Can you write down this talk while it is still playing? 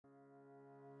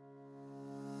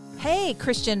Hey,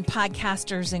 Christian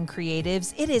podcasters and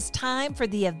creatives, it is time for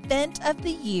the event of the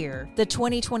year, the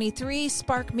 2023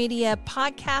 Spark Media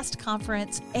Podcast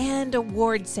Conference and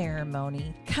Award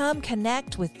Ceremony. Come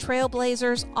connect with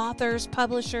trailblazers, authors,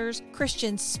 publishers,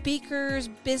 Christian speakers,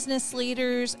 business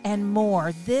leaders, and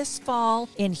more this fall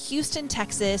in Houston,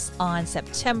 Texas on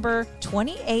September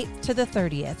 28th to the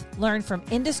 30th. Learn from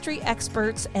industry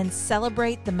experts and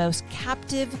celebrate the most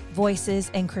captive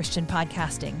voices in Christian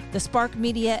podcasting. The Spark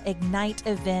Media Ignite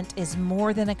event is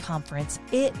more than a conference.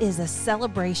 It is a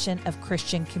celebration of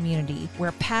Christian community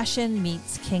where passion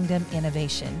meets kingdom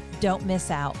innovation. Don't miss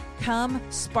out. Come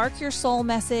spark your soul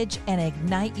message and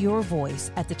ignite your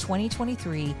voice at the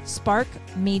 2023 Spark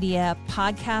Media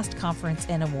Podcast Conference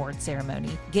and Award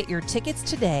Ceremony. Get your tickets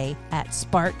today at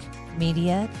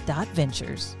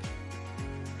sparkmedia.ventures.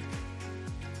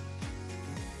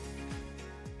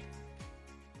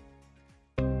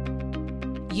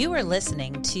 You are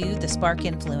listening to the Spark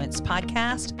Influence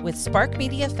podcast with Spark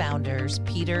Media founders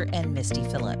Peter and Misty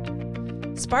Phillip.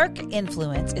 Spark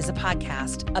Influence is a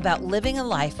podcast about living a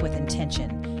life with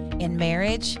intention in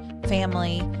marriage,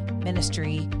 family,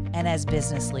 ministry, and as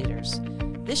business leaders.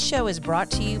 This show is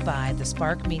brought to you by the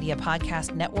Spark Media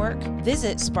Podcast Network.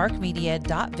 Visit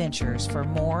sparkmedia.ventures for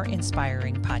more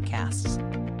inspiring podcasts.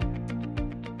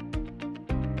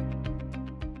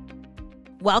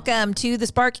 Welcome to the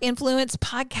Spark Influence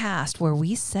podcast, where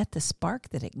we set the spark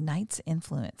that ignites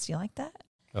influence. You like that?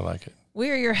 I like it.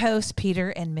 We're your hosts,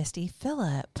 Peter and Misty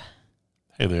Phillip.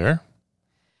 Hey there.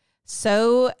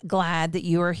 So glad that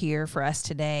you are here for us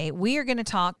today. We are going to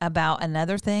talk about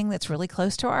another thing that's really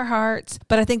close to our hearts,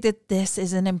 but I think that this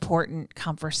is an important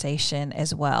conversation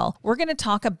as well. We're going to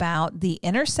talk about the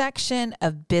intersection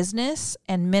of business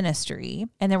and ministry,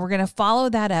 and then we're going to follow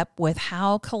that up with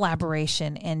how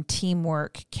collaboration and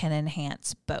teamwork can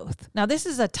enhance both. Now, this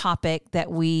is a topic that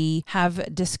we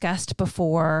have discussed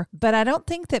before, but I don't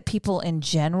think that people in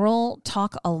general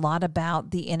talk a lot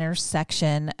about the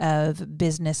intersection of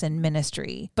business and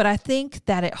ministry, but I think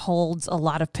that it holds a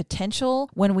lot of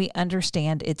potential when we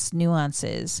understand its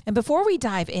nuances. And before we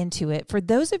dive into it, for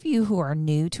those of you who are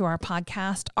new to our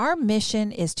podcast, our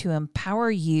mission is to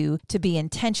empower you to be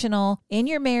intentional in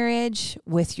your marriage,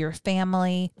 with your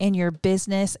family, in your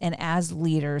business, and as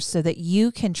leaders so that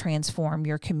you can transform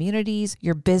your communities,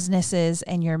 your businesses,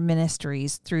 and your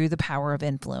ministries through the power of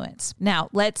influence. Now,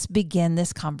 let's begin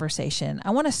this conversation. I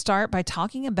want to start by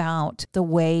talking about the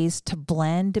ways to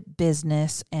blend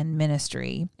business and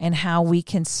ministry and how we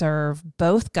can serve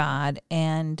both God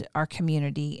and our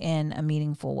community in a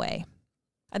meaningful way.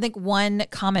 I think one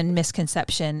common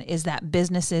misconception is that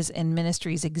businesses and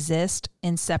ministries exist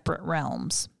in separate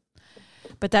realms,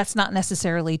 but that's not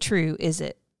necessarily true, is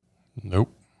it?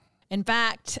 Nope. In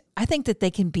fact, I think that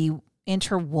they can be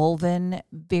interwoven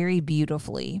very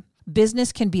beautifully.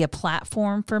 Business can be a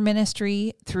platform for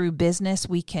ministry. Through business,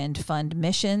 we can fund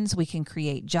missions, we can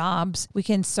create jobs, we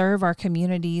can serve our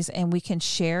communities, and we can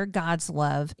share God's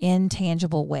love in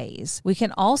tangible ways. We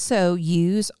can also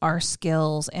use our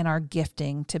skills and our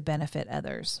gifting to benefit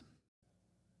others.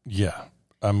 Yeah.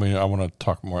 I mean, I want to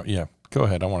talk more. Yeah. Go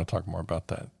ahead. I want to talk more about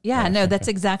that. Yeah, no, that's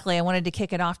exactly. I wanted to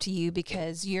kick it off to you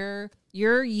because you're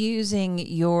using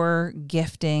your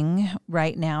gifting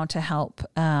right now to help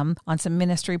on some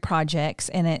ministry projects,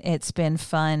 and it's been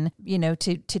fun,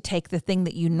 to take the thing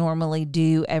that you normally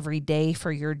do every day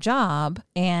for your job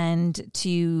and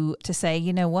to say,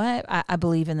 you know what, I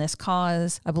believe in this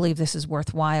cause, I believe this is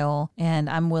worthwhile, and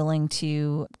I'm willing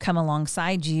to come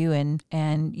alongside you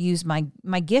and use my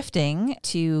gifting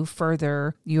to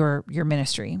further your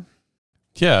ministry.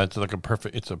 Yeah, it's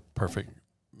a perfect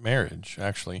marriage,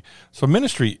 actually. So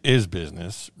ministry is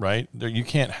business, right? You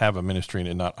can't have a ministry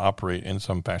and not operate in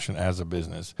some fashion as a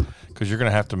business, because you're going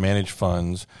to have to manage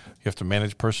funds. You have to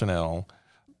manage personnel.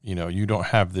 You don't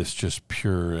have this just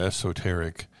pure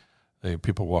esoteric,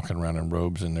 people walking around in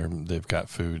robes and they've got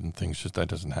food and things. Just that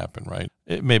doesn't happen, right?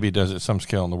 It maybe does at some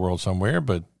scale in the world somewhere,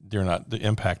 but the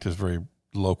impact is very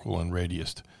local and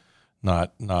radiused,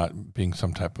 not being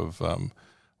some type of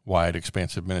wide,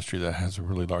 expansive ministry that has a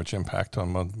really large impact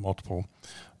on multiple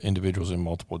individuals in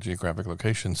multiple geographic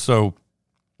locations. So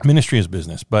ministry is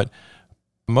business, but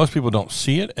most people don't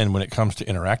see it. And when it comes to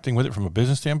interacting with it from a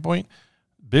business standpoint,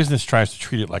 business tries to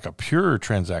treat it like a pure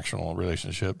transactional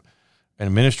relationship,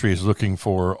 and ministry is looking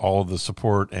for all of the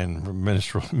support and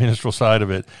ministerial side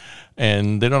of it.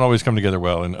 And they don't always come together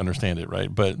well and understand it, right?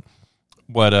 But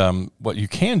what you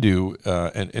can do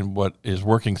and what is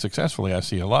working successfully, I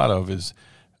see a lot of, is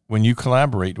when you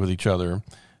collaborate with each other,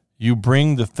 you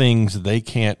bring the things they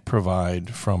can't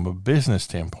provide from a business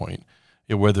standpoint,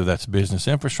 whether that's business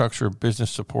infrastructure,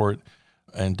 business support,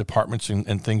 and departments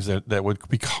and things that would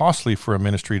be costly for a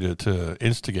ministry to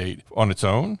instigate on its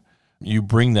own. You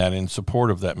bring that in support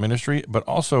of that ministry, but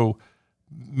also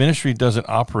ministry doesn't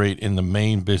operate in the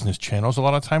main business channels a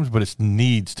lot of times, but it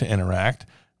needs to interact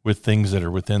with things that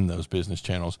are within those business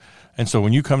channels. And so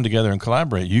when you come together and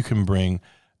collaborate, you can bring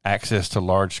access to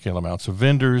large-scale amounts of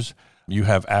vendors. You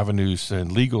have avenues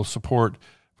and legal support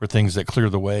for things that clear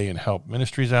the way and help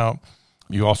ministries out.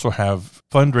 You also have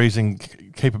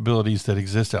fundraising capabilities that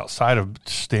exist outside of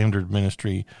standard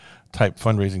ministry type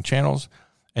fundraising channels.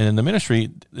 And then the ministry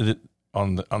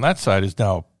on that side is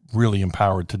now really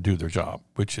empowered to do their job,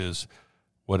 which is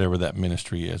whatever that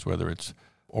ministry is, whether it's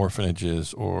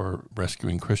orphanages or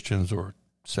rescuing Christians or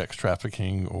sex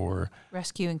trafficking or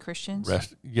rescuing Christians.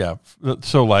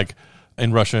 So like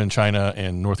in Russia and China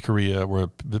and North Korea, where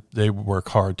they work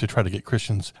hard to try to get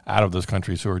Christians out of those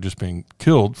countries who are just being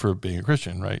killed for being a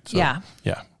Christian, right? So, yeah.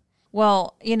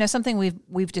 Well, something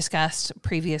we've discussed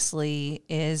previously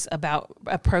is about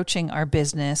approaching our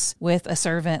business with a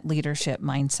servant leadership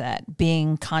mindset,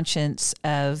 being conscious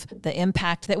of the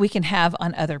impact that we can have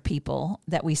on other people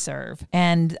that we serve.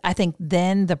 And I think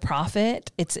then the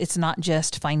profit, it's not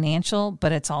just financial,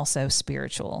 but it's also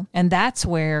spiritual. And that's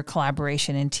where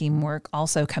collaboration and teamwork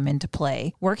also come into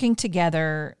play. Working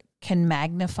together can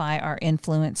magnify our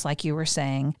influence, like you were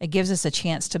saying. It gives us a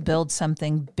chance to build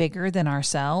something bigger than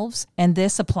ourselves. And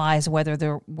this applies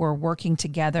whether we're working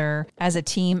together as a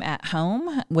team at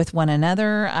home with one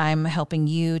another. I'm helping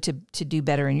you to do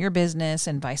better in your business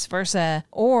and vice versa.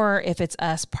 Or if it's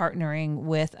us partnering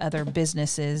with other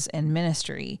businesses and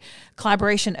ministry.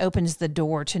 Collaboration opens the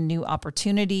door to new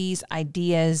opportunities,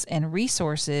 ideas, and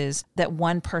resources that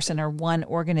one person or one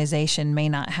organization may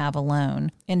not have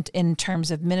alone. In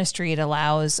terms of ministry, it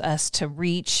allows us to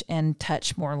reach and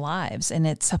touch more lives. And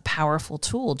it's a powerful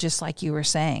tool, just like you were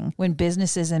saying. When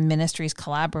businesses and ministries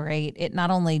collaborate, it not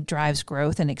only drives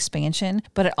growth and expansion,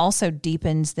 but it also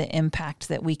deepens the impact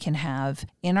that we can have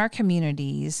in our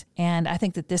communities. And I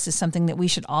think that this is something that we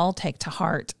should all take to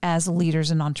heart as leaders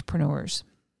and entrepreneurs.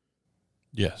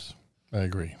 Yes, I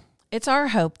agree. It's our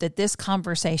hope that this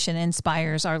conversation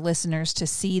inspires our listeners to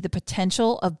see the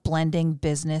potential of blending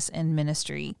business and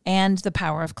ministry and the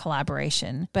power of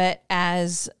collaboration. But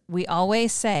as we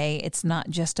always say, it's not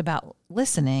just about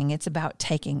listening, it's about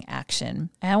taking action.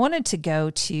 And I wanted to go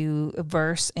to a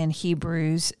verse in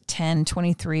Hebrews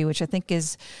 10:23, which I think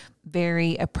is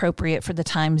very appropriate for the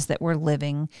times that we're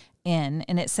living in.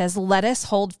 And it says, "Let us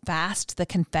hold fast the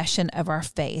confession of our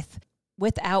faith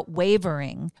without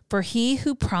wavering, for he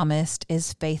who promised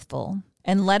is faithful.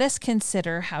 And let us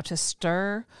consider how to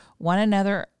stir one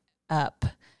another up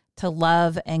to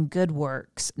love and good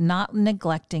works, not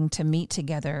neglecting to meet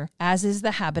together, as is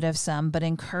the habit of some, but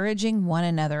encouraging one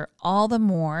another all the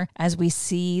more as we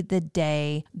see the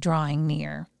day drawing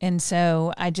near." And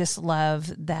so I just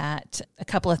love that. A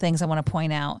couple of things I want to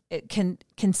point out. It can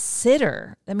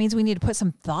consider, that means we need to put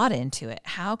some thought into it.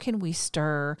 How can we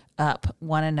stir up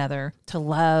one another to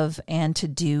love and to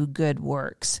do good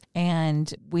works?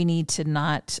 And we need to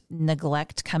not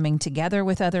neglect coming together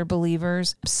with other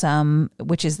believers,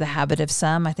 which is the habit of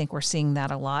some. I think we're seeing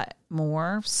that a lot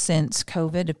more since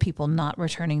COVID, of people not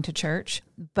returning to church.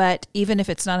 But even if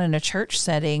it's not in a church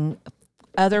setting,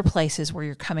 other places where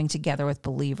you're coming together with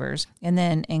believers, and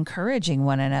then encouraging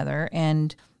one another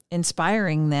and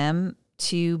inspiring them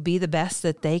to be the best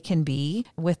that they can be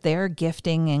with their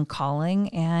gifting and calling,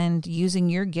 and using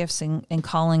your gifts and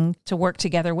calling to work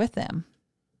together with them.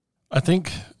 I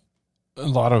think a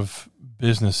lot of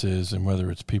businesses, and whether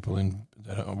it's people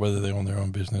whether they own their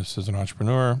own business as an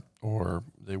entrepreneur or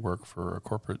they work for a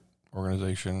corporate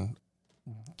organization,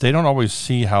 they don't always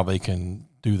see how they can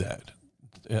do that.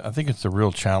 I think it's a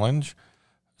real challenge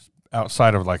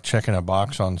outside of like checking a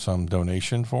box on some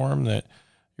donation form that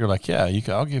you're like, yeah,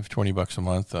 I'll give $20 a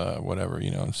month, whatever,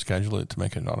 and schedule it to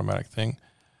make it an automatic thing.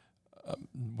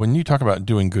 When you talk about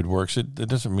doing good works, it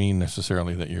doesn't mean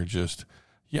necessarily that you're just,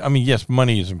 yes,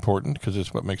 money is important because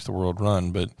it's what makes the world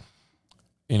run. But,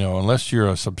 unless you're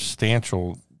a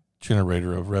substantial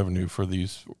generator of revenue for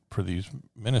these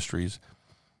ministries,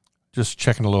 just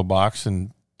checking a little box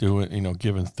and doing,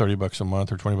 giving $30 a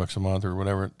month or $20 a month or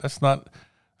whatever, it's not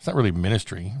really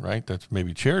ministry, right? That's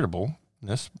maybe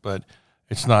charitableness, but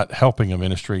it's not helping a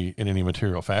ministry in any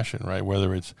material fashion, right?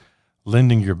 Whether it's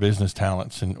lending your business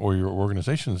talents or your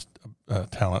organization's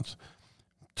talents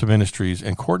to ministries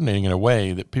and coordinating in a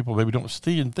way that people maybe don't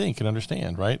see and think and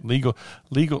understand, right? Legal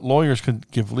lawyers can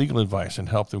give legal advice and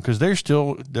help them because they're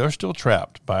still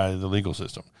trapped by the legal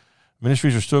system.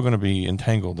 Ministries are still going to be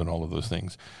entangled in all of those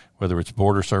things, whether it's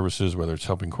border services, whether it's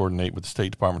helping coordinate with the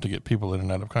State Department to get people in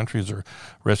and out of countries or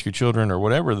rescue children or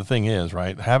whatever the thing is,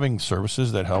 right? Having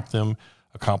services that help them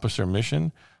accomplish their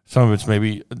mission. Some of it's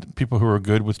maybe people who are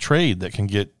good with trade that can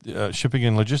get shipping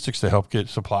and logistics to help get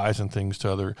supplies and things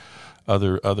to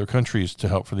other countries to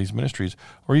help for these ministries,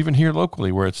 or even here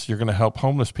locally where you're going to help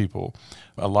homeless people.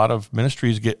 A lot of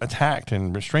ministries get attacked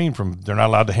and restrained from, they're not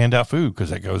allowed to hand out food because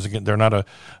that goes again. They're not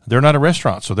a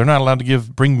restaurant, so they're not allowed to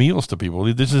bring meals to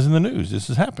people. This is in the news. This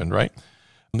has happened, right?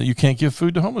 That you can't give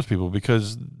food to homeless people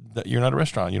because you're not a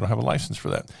restaurant. You don't have a license for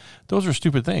that. Those are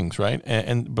stupid things, right?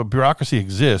 But bureaucracy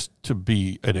exists to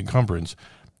be an encumbrance.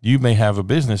 You may have a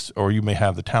business or you may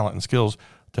have the talent and skills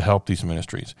to help these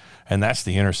ministries. And that's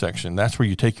the intersection. That's where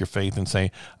you take your faith and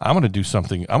say, I'm going to do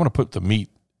something. I'm going to put the meat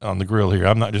on the grill here.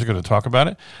 I'm not just going to talk about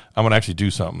it. I'm going to actually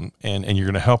do something. And you're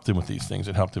going to help them with these things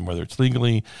and help them, whether it's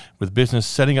legally, with business,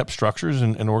 setting up structures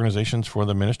and organizations for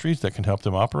the ministries that can help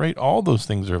them operate. All those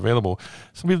things are available.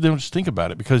 Some people don't just think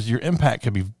about it because your impact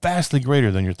can be vastly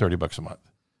greater than your $30 a month.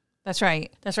 That's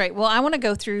right. That's right. Well, I want to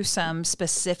go through some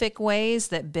specific ways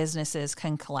that businesses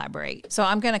can collaborate. So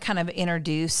I'm going to kind of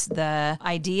introduce the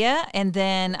idea, and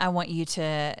then I want you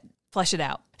to flesh it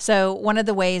out. So one of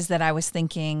the ways that I was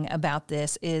thinking about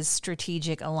this is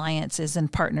strategic alliances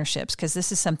and partnerships, because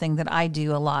this is something that I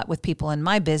do a lot with people in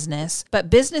my business.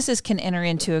 But businesses can enter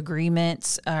into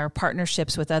agreements or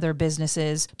partnerships with other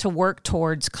businesses to work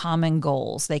towards common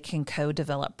goals. They can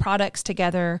co-develop products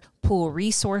together, pool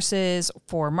resources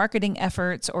for marketing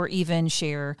efforts, or even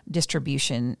share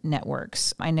distribution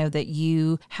networks. I know that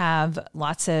you have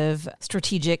lots of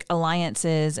strategic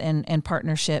alliances and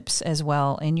partnerships as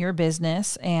well in your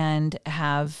business, and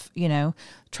have,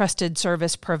 trusted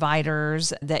service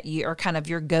providers that you are kind of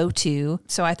your go-to.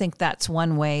 So I think that's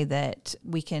one way that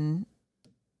we can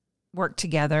work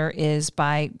together is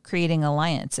by creating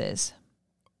alliances.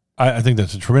 I think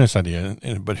that's a tremendous idea.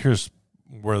 But here's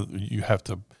where you have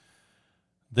to,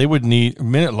 they would need,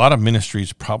 a lot of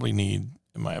ministries probably need,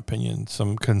 in my opinion,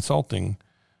 some consulting.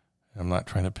 I'm not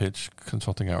trying to pitch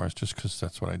consulting hours just because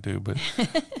that's what I do, but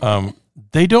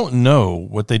they don't know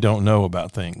what they don't know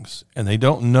about things, and they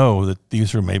don't know that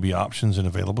these are maybe options and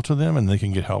available to them, and they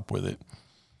can get help with it.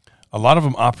 A lot of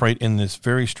them operate in this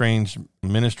very strange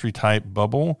ministry type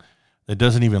bubble that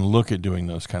doesn't even look at doing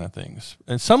those kind of things.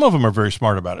 And some of them are very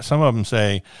smart about it. Some of them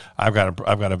say, I've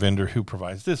got a vendor who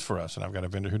provides this for us, and I've got a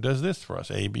vendor who does this for us,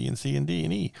 A, B, and C, and D,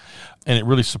 and E. And it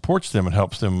really supports them and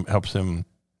helps them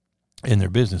in their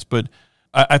business. But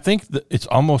I think that it's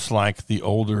almost like the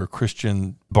older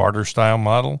Christian barter style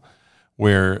model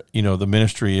where, the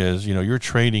ministry is, you're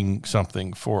trading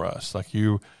something for us. Like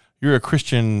you're a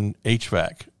Christian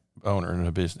HVAC owner in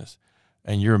a business,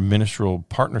 and your ministerial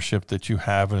partnership that you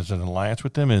have as an alliance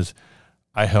with them is,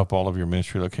 I help all of your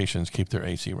ministry locations keep their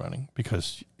AC running,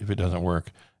 because if it doesn't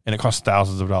work, and it costs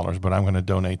thousands of dollars, but I'm going to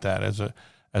donate that as an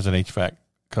HVAC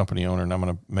company owner, and I'm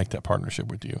going to make that partnership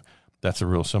with you. That's a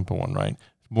real simple one, right?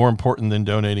 More important than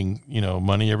donating,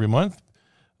 money every month,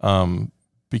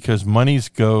 because monies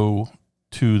go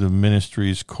to the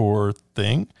ministry's core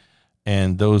thing,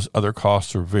 and those other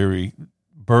costs are very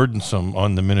burdensome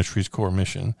on the ministry's core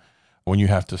mission when you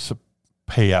have to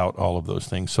pay out all of those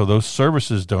things. So those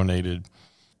services donated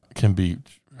can be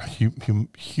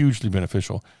hugely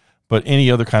beneficial. But any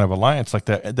other kind of alliance like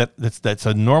that's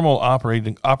a normal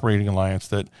operating alliance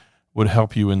that would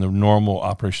help you in the normal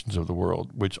operations of the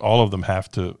world, which all of them have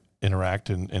to interact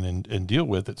and deal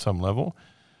with at some level.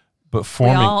 But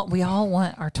we all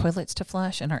want our toilets to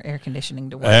flush and our air conditioning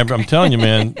to work. I'm telling you,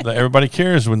 man, everybody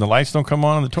cares when the lights don't come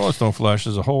on and the toilets don't flush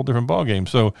is a whole different ballgame.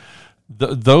 So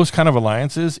those kind of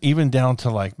alliances, even down to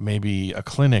like maybe a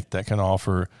clinic that can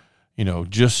offer,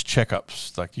 just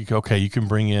checkups. Like you can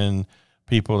bring in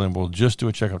people and we'll just do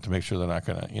a checkup to make sure they're not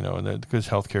going to, because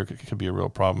healthcare could be a real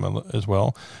problem as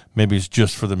well. Maybe it's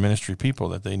just for the ministry people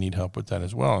that they need help with that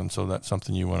as well. And so that's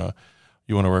something you want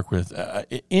to work with.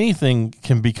 Any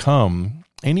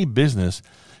business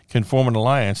can form an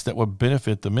alliance that will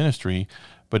benefit the ministry,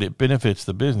 but it benefits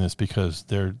the business because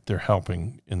they're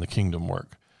helping in the kingdom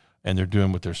work and they're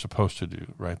doing what they're supposed to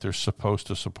do, right? They're supposed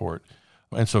to support.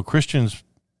 And so Christians,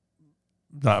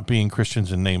 not being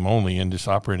Christians in name only and just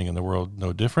operating in the world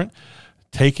no different,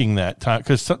 taking that time,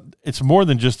 because it's more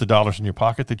than just the dollars in your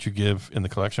pocket that you give in the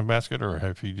collection basket or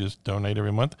if you just donate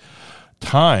every month.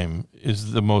 Time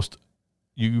is the most,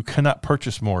 you cannot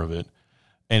purchase more of it,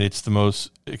 and it's the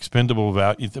most expendable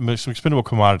value, the most expendable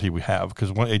commodity we have,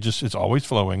 because it's always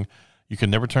flowing. You can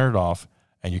never turn it off,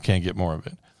 and you can't get more of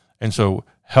it. And so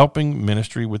helping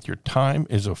ministry with your time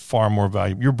is a far more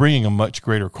valuable. You're bringing a much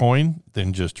greater coin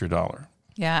than just your dollar.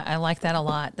 Yeah, I like that a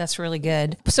lot. That's really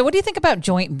good. So what do you think about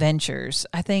joint ventures?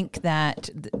 I think that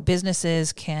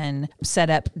businesses can set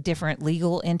up different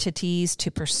legal entities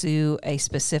to pursue a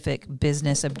specific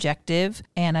business objective.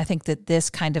 And I think that this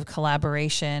kind of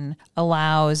collaboration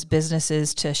allows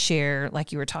businesses to share,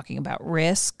 like you were talking about,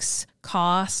 risks,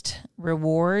 cost,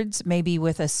 rewards, maybe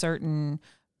with a certain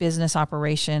business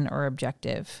operation or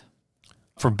objective.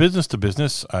 For business to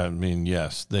business, I mean,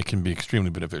 yes, they can be extremely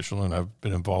beneficial, and I've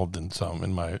been involved in some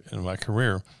in my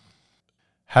career.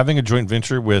 Having a joint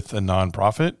venture with a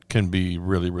nonprofit can be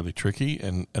really, really tricky,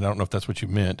 and I don't know if that's what you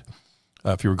meant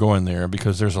if you were going there,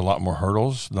 because there's a lot more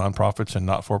hurdles. Nonprofits and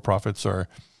not-for-profits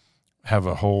have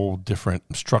a whole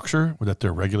different structure that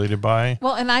they're regulated by.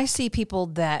 Well, and I see people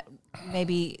that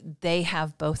maybe they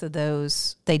have both of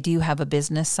those. They do have a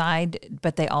business side,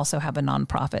 but they also have a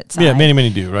nonprofit side. Yeah, many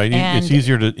do, right? And it's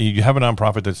easier you have a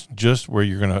nonprofit that's just where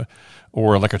you're going to,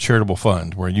 or like a charitable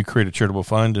fund, where you create a charitable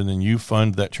fund and then you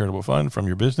fund that charitable fund from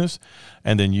your business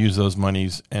and then use those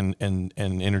monies and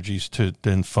energies to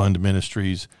then fund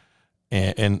ministries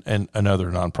and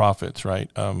other nonprofits,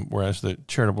 right? Whereas the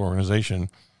charitable organization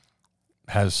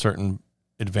has certain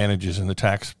advantages in the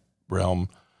tax realm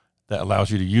that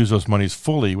allows you to use those monies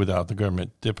fully without the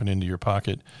government dipping into your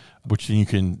pocket, which then you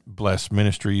can bless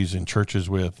ministries and churches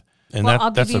with. And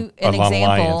that's an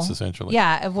alliance, essentially.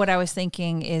 Yeah, of what I was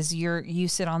thinking is you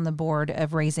sit on the board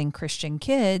of Raising Christian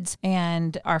Kids,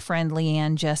 and our friend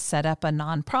Leanne just set up a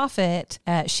nonprofit.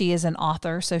 She is an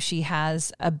author, so she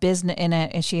has a business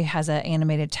and she has an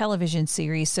animated television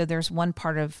series. So there's one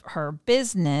part of her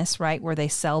business, right, where they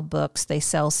sell books, they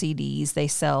sell CDs, they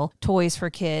sell toys for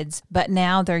kids. But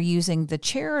now they're using the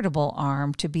charitable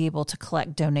arm to be able to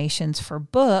collect donations for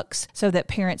books, so that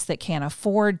parents that can't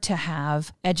afford to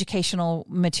have educational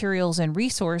materials and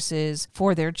resources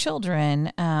for their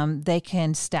children, they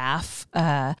can staff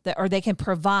or they can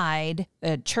provide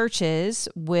churches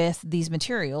with these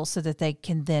materials so that they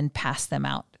can then pass them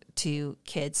out to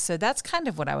kids. So that's kind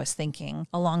of what I was thinking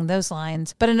along those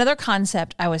lines. But another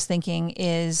concept I was thinking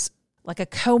is like a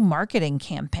co-marketing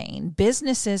campaign.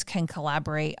 Businesses can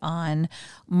collaborate on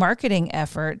marketing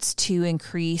efforts to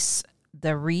increase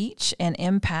the reach and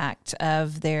impact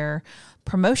of their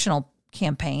promotional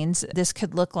campaigns. This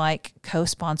could look like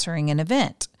co-sponsoring an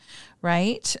event,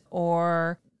 right?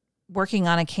 Or working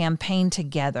on a campaign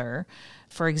together,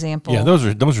 for example. Yeah, those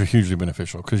are hugely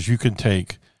beneficial, because you can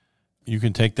take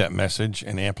that message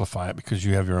and amplify it, because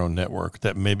you have your own network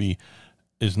that maybe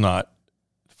is not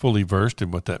fully versed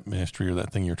in what that ministry or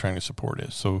that thing you're trying to support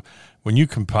is. So when you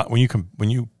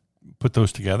put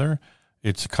those together,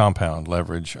 it's compound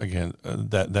leverage again.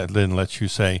 That then lets you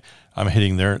say, I'm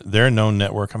hitting their known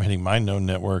network, I'm hitting my known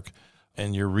network,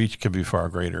 and your reach can be far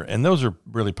greater. And those are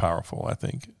really powerful, I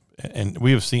think. And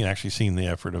we have seen the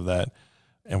effort of that,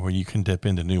 and where you can dip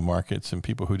into new markets and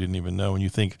people who didn't even know, and you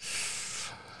think,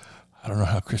 I don't know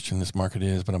how Christian this market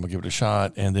is, but I'm gonna give it a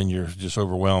shot. And then you're just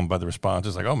overwhelmed by the response.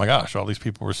 It's like, oh my gosh, all these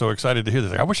people were so excited to hear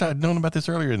this. Like, I wish I had known about this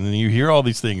earlier. And then you hear all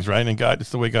these things, right? And God, it's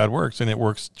the way God works, and it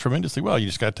works tremendously well. You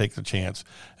just got to take the chance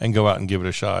and go out and give it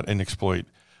a shot and exploit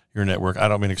your network. I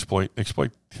don't mean exploit.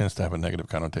 Exploit tends to have a negative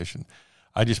connotation.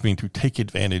 I just mean to take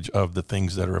advantage of the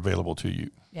things that are available to you.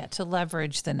 Yeah, to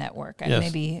leverage the network. Yes.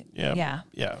 Maybe. Yeah.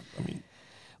 I mean.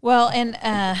 Well, and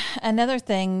another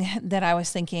thing that I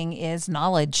was thinking is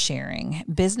knowledge sharing.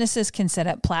 Businesses can set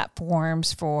up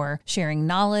platforms for sharing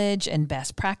knowledge and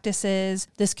best practices.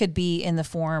 This could be in the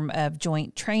form of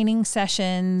joint training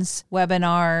sessions,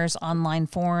 webinars, online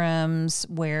forums,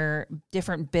 where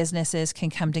different businesses can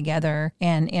come together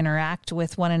and interact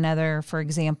with one another. For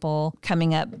example,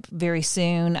 coming up very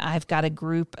soon, I've got a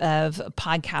group of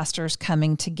podcasters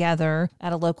coming together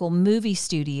at a local movie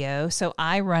studio. So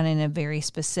I run in a very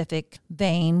specific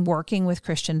vein, working with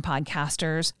Christian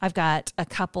podcasters. I've got a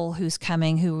couple who's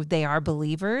coming who they are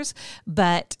believers,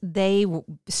 but they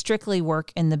strictly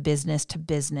work in the business to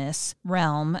business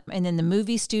realm. And then the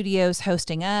movie studios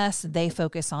hosting us, they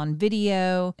focus on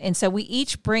video. And so we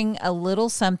each bring a little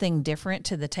something different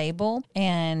to the table.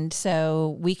 And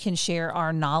so we can share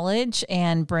our knowledge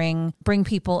and bring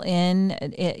people in.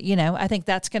 I think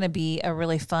that's going to be a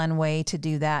really fun way to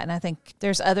do that. And I think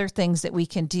there's other things that we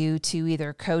can do to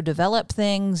either co-develop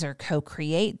things or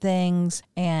co-create things,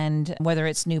 and whether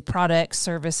it's new products,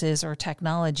 services, or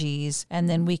technologies, and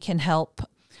then we can help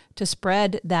to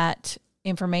spread that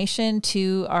information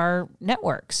to our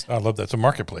networks. I love that. It's a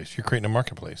marketplace. You're creating a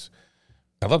marketplace.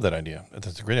 I love that idea.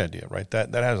 That's a great idea, right?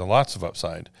 That has lots of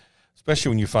upside, especially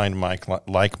when you find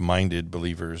like-minded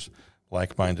believers,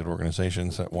 like-minded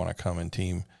organizations that want to come and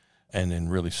team and then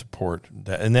really support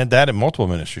that. And then that in multiple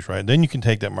ministries, right? Then you can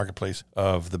take that marketplace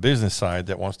of the business side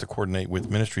that wants to coordinate with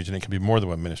ministries, and it can be more than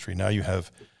one ministry. Now you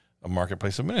have a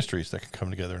marketplace of ministries that can come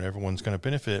together, and everyone's going to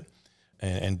benefit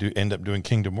and end up doing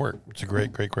kingdom work. It's a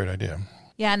great idea.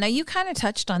 Yeah, now you kind of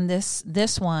touched on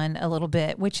this one a little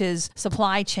bit, which is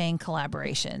supply chain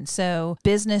collaboration. So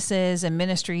businesses and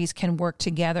ministries can work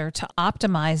together to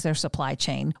optimize their supply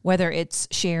chain, whether it's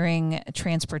sharing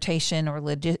transportation or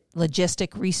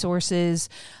logistic resources,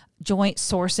 joint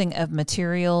sourcing of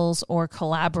materials, or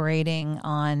collaborating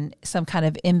on some kind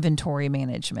of inventory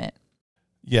management.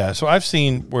 Yeah, so I've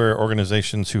seen where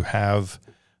organizations who have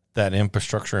that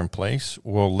infrastructure in place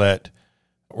will let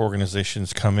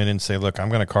organizations come in and say, look, I'm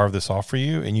going to carve this off for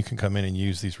you, and you can come in and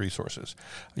use these resources.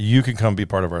 You can come be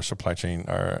part of our supply chain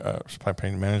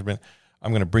management.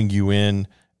 I'm going to bring you in,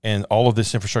 and all of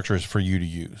this infrastructure is for you to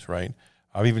use, right?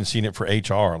 I've even seen it for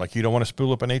HR. Like, you don't want to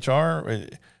spool up an HR.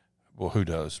 Well, who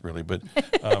does really? But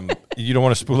you don't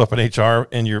want to spool up an HR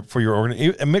for your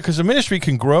organization, because the ministry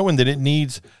can grow, and that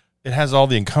it has all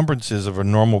the encumbrances of a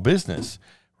normal business,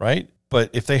 right? But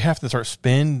if they have to start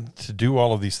spend to do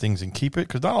all of these things and keep it,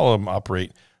 because not all of them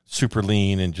operate super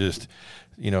lean and just,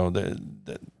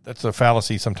 that's a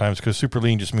fallacy sometimes, because super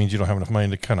lean just means you don't have enough money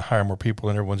to kind of hire more people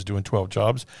and everyone's doing 12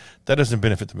 jobs. That doesn't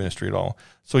benefit the ministry at all.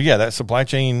 So yeah, that supply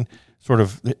chain, sort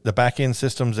of the back end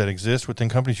systems that exist within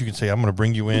companies, you can say, I'm going to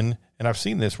bring you in. And I've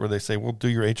seen this where they say, we'll do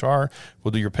your HR,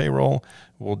 we'll do your payroll,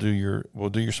 we'll do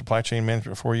your supply chain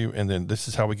management for you. And then this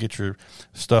is how we get your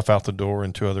stuff out the door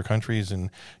into other countries. And,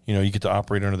 you get to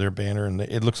operate under their banner, and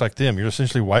it looks like them. You're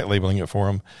essentially white labeling it for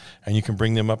them, and you can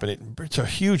bring them up, and it's a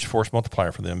huge force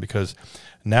multiplier for them, because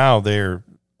now they're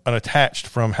unattached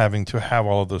from having to have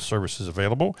all of those services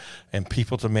available and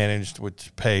people to manage,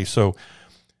 to pay. So,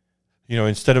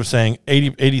 instead of saying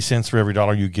 80 cents for every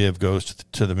dollar you give goes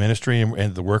to the ministry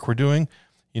and the work we're doing,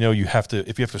 if you have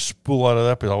to spool all of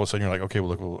that up, all of a sudden you're like, okay,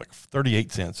 well, look,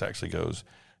 38 cents actually goes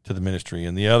to the ministry.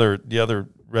 And the other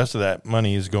rest of that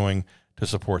money is going to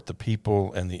support the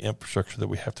people and the infrastructure that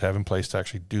we have to have in place to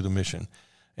actually do the mission.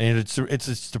 And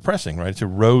it's depressing, right? It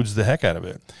erodes the heck out of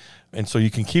it. And so you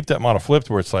can keep that model flipped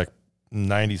where it's like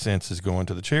 90 cents is going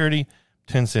to the charity,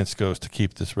 10 cents goes to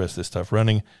keep this rest of this stuff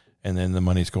running, and then the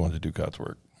money's going to do God's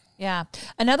work. Yeah.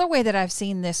 Another way that I've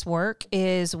seen this work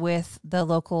is with the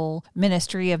local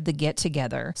ministry of the Get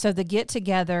Together. So the Get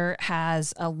Together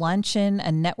has a luncheon, a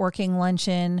networking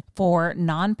luncheon for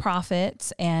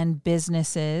nonprofits and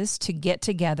businesses to get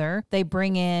together. They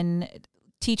bring in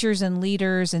teachers and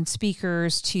leaders and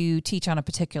speakers to teach on a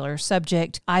particular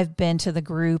subject. I've been to the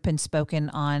group and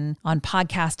spoken on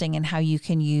podcasting and how you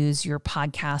can use your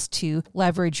podcast to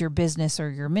leverage your business or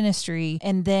your ministry.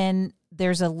 And then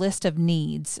there's a list of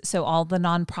needs. So all the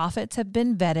nonprofits have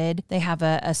been vetted. They have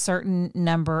a certain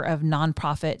number of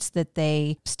nonprofits that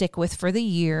they stick with for the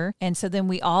year. And so then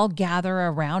we all gather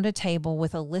around a table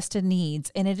with a list of needs.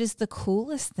 And it is the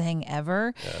coolest thing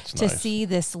ever to see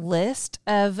this list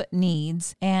of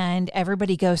needs, and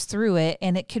everybody goes through it.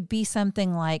 And it could be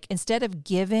something like, instead of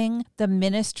giving the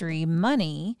ministry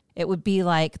money, it would be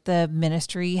like the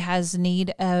ministry has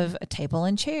need of a table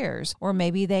and chairs, or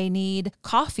maybe they need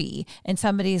coffee and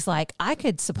somebody's like, I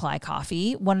could supply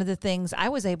coffee. One of the things I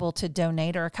was able to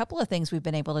donate, or a couple of things we've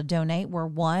been able to donate, were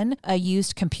one, a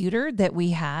used computer that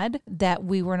we had that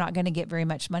we were not going to get very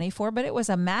much money for, but it was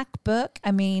a MacBook.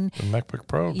 I mean, the MacBook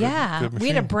Pro. Yeah. Good we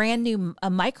had a brand new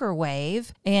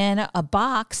microwave and a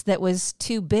box that was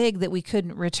too big that we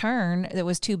couldn't return, that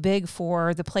was too big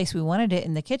for the place we wanted it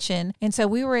in the kitchen. And so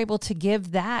we were able to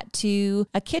give that to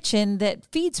a kitchen that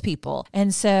feeds people.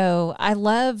 And so I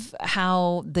love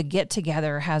how the Get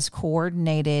Together has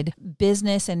coordinated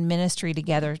business and ministry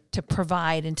together to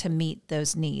provide and to meet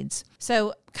those needs.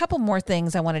 So a couple more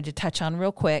things I wanted to touch on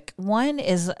real quick. One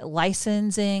is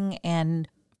licensing and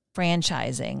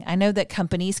franchising. I know that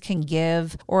companies can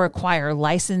give or acquire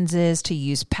licenses to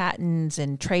use patents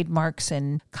and trademarks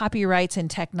and copyrights and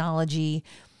technology.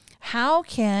 How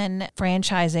can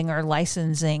franchising or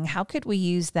licensing, how could we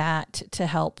use that to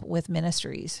help with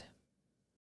ministries?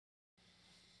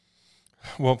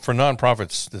 Well, for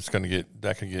nonprofits,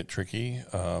 that can get tricky.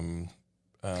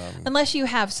 Unless you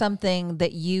have something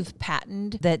that you've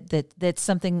patented, that's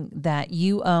something that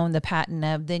you own the patent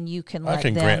of, then you can let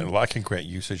them grant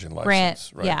usage and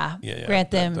license. Grant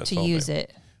them to use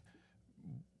it.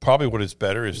 Probably what is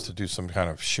better is to do some kind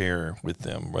of share with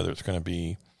them, whether it's going to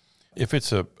be, if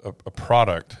it's a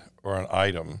product or an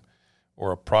item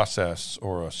or a process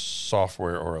or a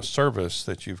software or a service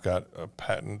that you've got a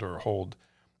patent or hold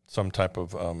some type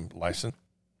of license,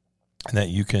 and that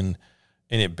you can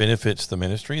and it benefits the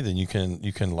ministry, then you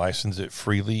can license it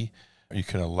freely. You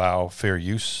can allow fair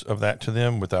use of that to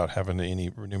them without having any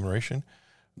remuneration.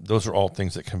 Those are all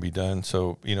things that can be done.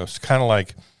 So, it's kind of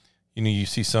like, you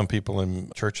see some people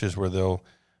in churches where they'll,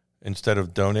 instead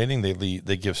of donating,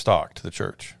 they give stock to the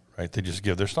church, right? They just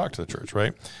give their stock to the church,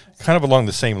 right? Kind of along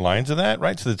the same lines of that,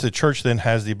 right? So that the church then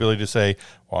has the ability to say,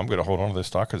 well, I'm going to hold on to this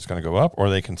stock because it's going to go up, or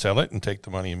they can sell it and take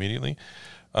the money immediately.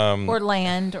 Or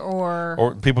land,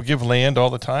 or people give land all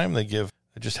the time. It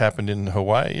just happened in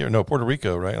Hawaii, Puerto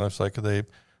Rico, right? It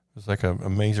was like a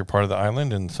major part of the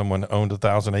island, and someone owned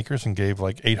 1,000 acres and gave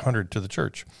like 800 to the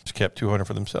church. Just kept 200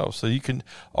 for themselves. So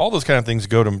all those kind of things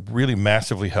go to really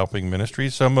massively helping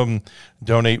ministries. Some of them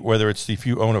donate, whether it's if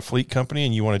you own a fleet company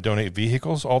and you want to donate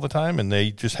vehicles all the time, and they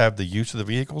just have the use of the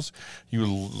vehicles, you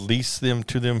lease them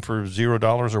to them for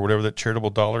 $0 or whatever that charitable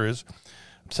dollar is.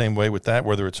 Same way with that,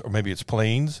 or maybe it's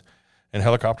planes and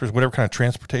helicopters, whatever kind of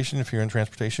transportation. If you're in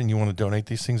transportation, you want to donate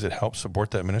these things that help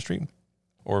support that ministry.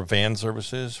 Or van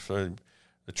services for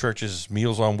the church's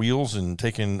Meals on Wheels and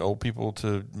taking old people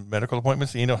to medical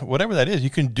appointments. Whatever that is, you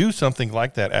can do something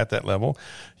like that at that level.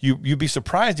 You'd be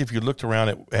surprised if you looked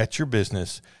around at your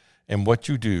business and what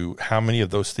you do, how many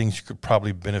of those things you could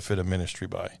probably benefit a ministry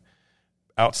by,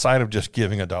 outside of just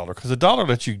giving $1. Because $1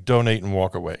 lets you donate and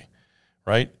walk away,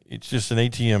 right? It's just an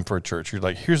ATM for a church. You're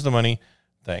like, here's the money,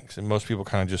 thanks. And most people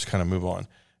kind of move on.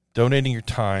 Donating your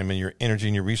time and your energy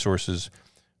and your resources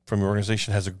from your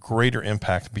organization has a greater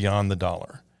impact beyond the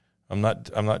dollar. I'm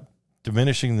not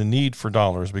diminishing the need for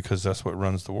dollars, because that's what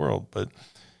runs the world. But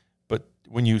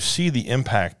when you see the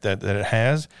impact that it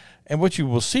has, and what you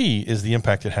will see is the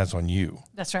impact it has on you.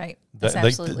 That's right. That's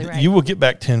absolutely right. You will get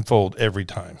back tenfold every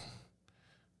time.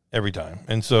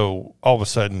 And so all of a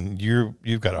sudden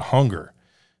you've got a hunger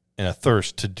and a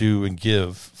thirst to do and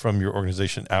give from your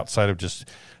organization outside of just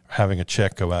having a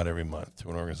check go out every month to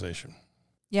an organization.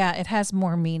 Yeah, it has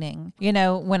more meaning.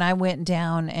 When I went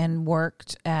down and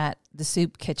worked at the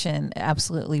soup kitchen, it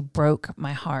absolutely broke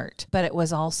my heart. But it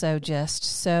was also just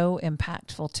so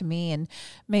impactful to me and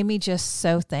made me just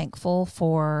so thankful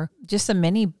for just the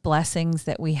many blessings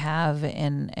that we have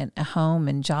in a home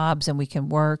and jobs, and we can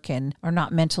work and are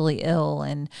not mentally ill,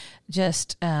 and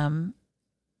just that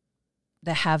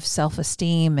have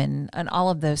self-esteem and all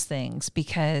of those things,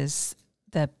 because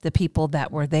the people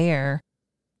that were there,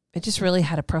 it just really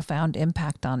had a profound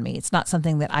impact on me. It's not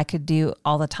something that I could do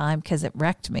all the time because it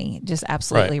wrecked me. It just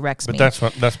absolutely wrecks me.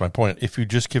 But that's my point. If you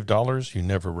just give dollars, you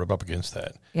never rub up against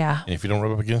that. Yeah. And if you don't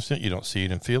rub up against it, you don't see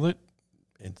it and feel it,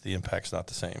 the impact's not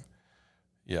the same.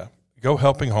 Yeah. Go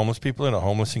helping homeless people in a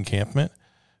homeless encampment,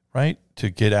 right? To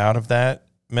get out of that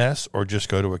mess, or just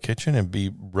go to a kitchen and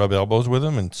rub elbows with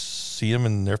them and see them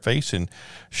in their face and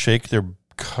shake their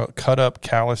cut up,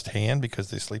 calloused hand because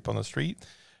they sleep on the street.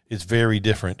 Is very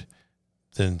different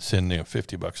than sending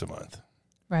 $50 a month.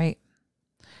 Right.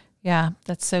 Yeah,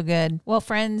 that's so good. Well,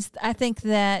 friends, I think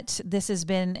that this has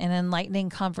been an enlightening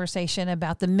conversation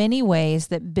about the many ways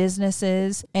that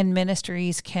businesses and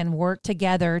ministries can work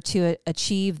together to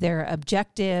achieve their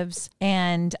objectives.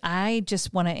 And I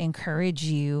just want to encourage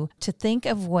you to think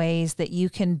of ways that you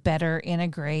can better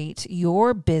integrate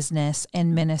your business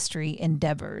and ministry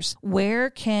endeavors.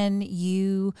 Where can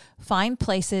you find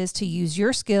places to use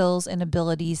your skills and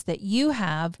abilities that you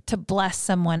have to bless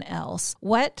someone else?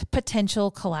 What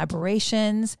potential collaborations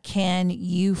can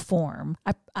you form?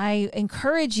 I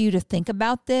encourage you to think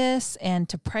about this and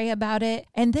to pray about it.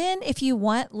 And then if you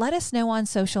want, let us know on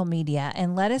social media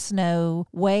and let us know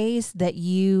ways that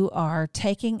you are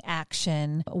taking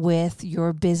action with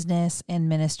your business and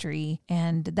ministry.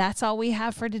 And that's all we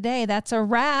have for today. That's a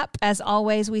wrap. As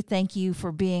always, we thank you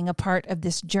for being a part of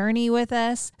this journey with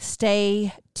us.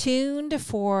 Stay tuned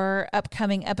for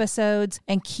upcoming episodes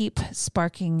and keep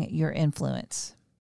sparking your influence.